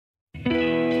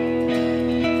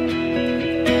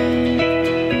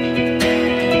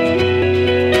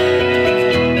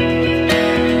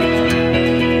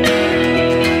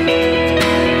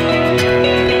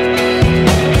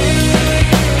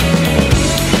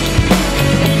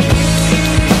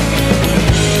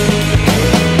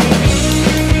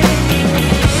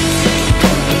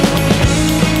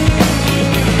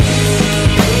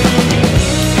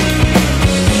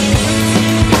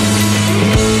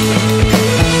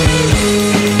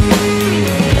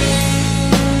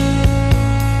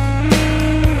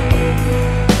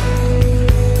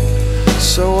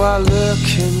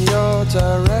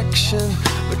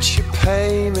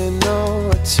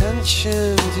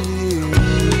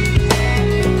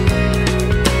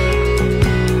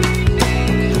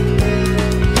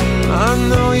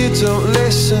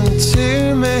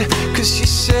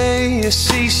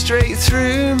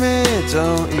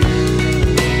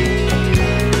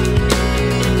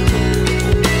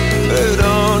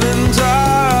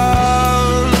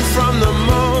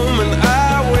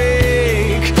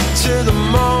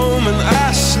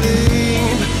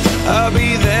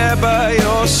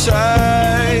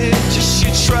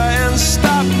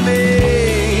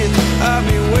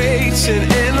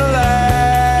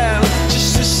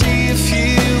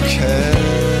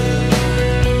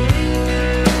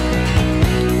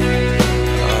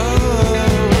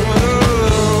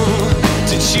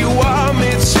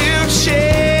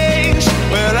change,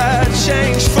 well, I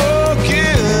changed for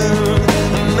good.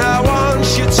 And I want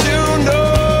you to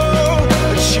know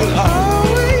that you'll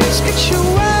always get your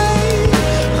way.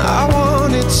 And I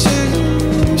wanted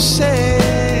to say,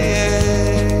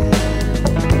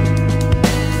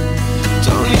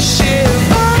 don't you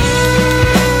shiver?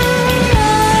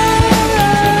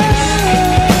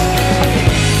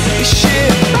 You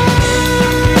shiver.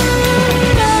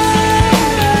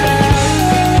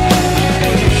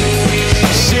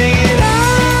 Sing it out.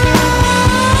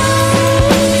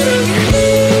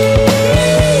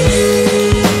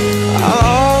 I'll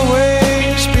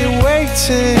always be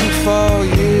waiting for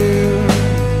you,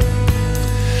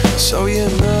 so you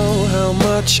know how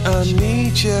much I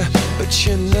need you, but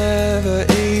you never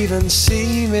even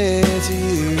see me, do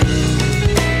you?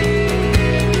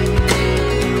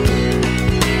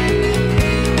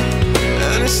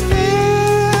 And is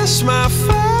this my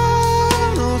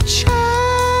final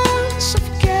chance of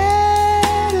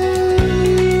getting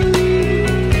you?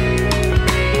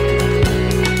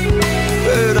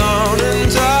 But on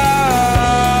and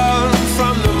on,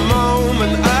 from the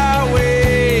moment I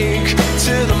wake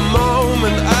to the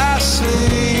moment I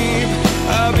sleep,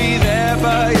 I'll be there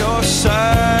by your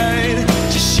side.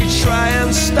 Just you try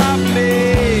and stop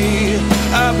me,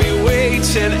 I'll be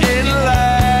waiting in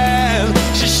line,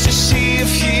 just to see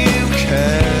if you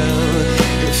can,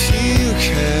 if you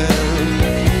can.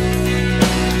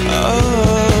 Oh,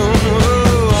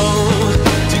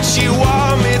 did you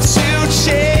want me to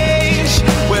change?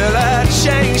 Well, I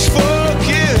changed for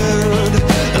good,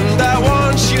 and I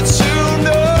want you to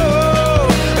know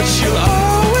that you'll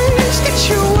always get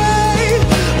your way.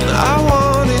 And I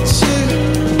wanted to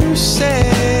say,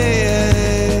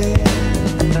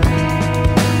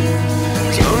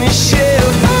 don't you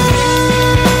shiver?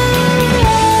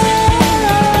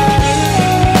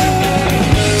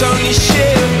 Don't you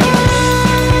shiver?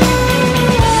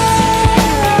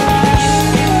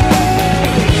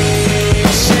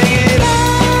 Sing it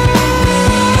out.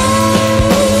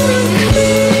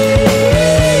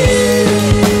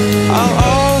 I'll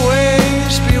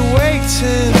always be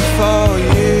waiting for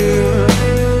you.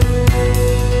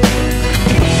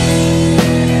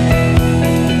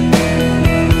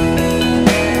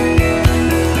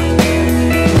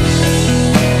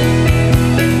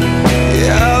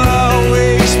 Yeah, I'll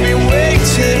always be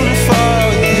waiting for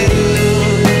you.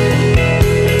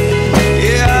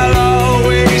 Yeah, I'll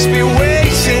always be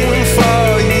waiting for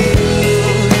you.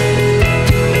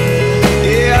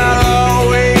 Yeah, I'll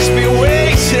always be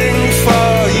waiting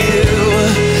for you.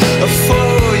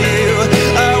 For you,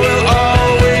 I will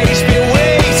always be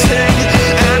waiting.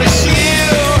 And it's you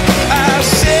I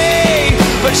say,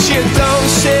 but you don't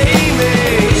see me.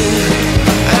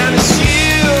 And it's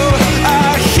you I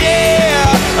hear,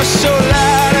 so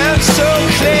loud and so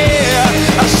clear.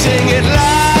 I sing it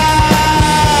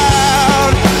loud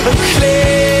and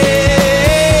clear.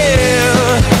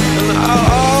 And I'll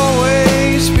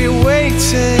always be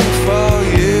waiting for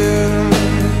you.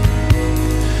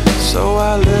 So I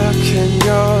look in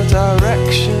your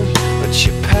direction, but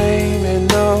you pay me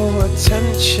no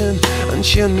attention. And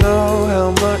you know how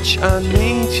much I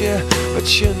need you, but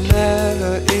you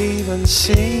never even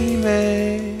see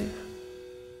me.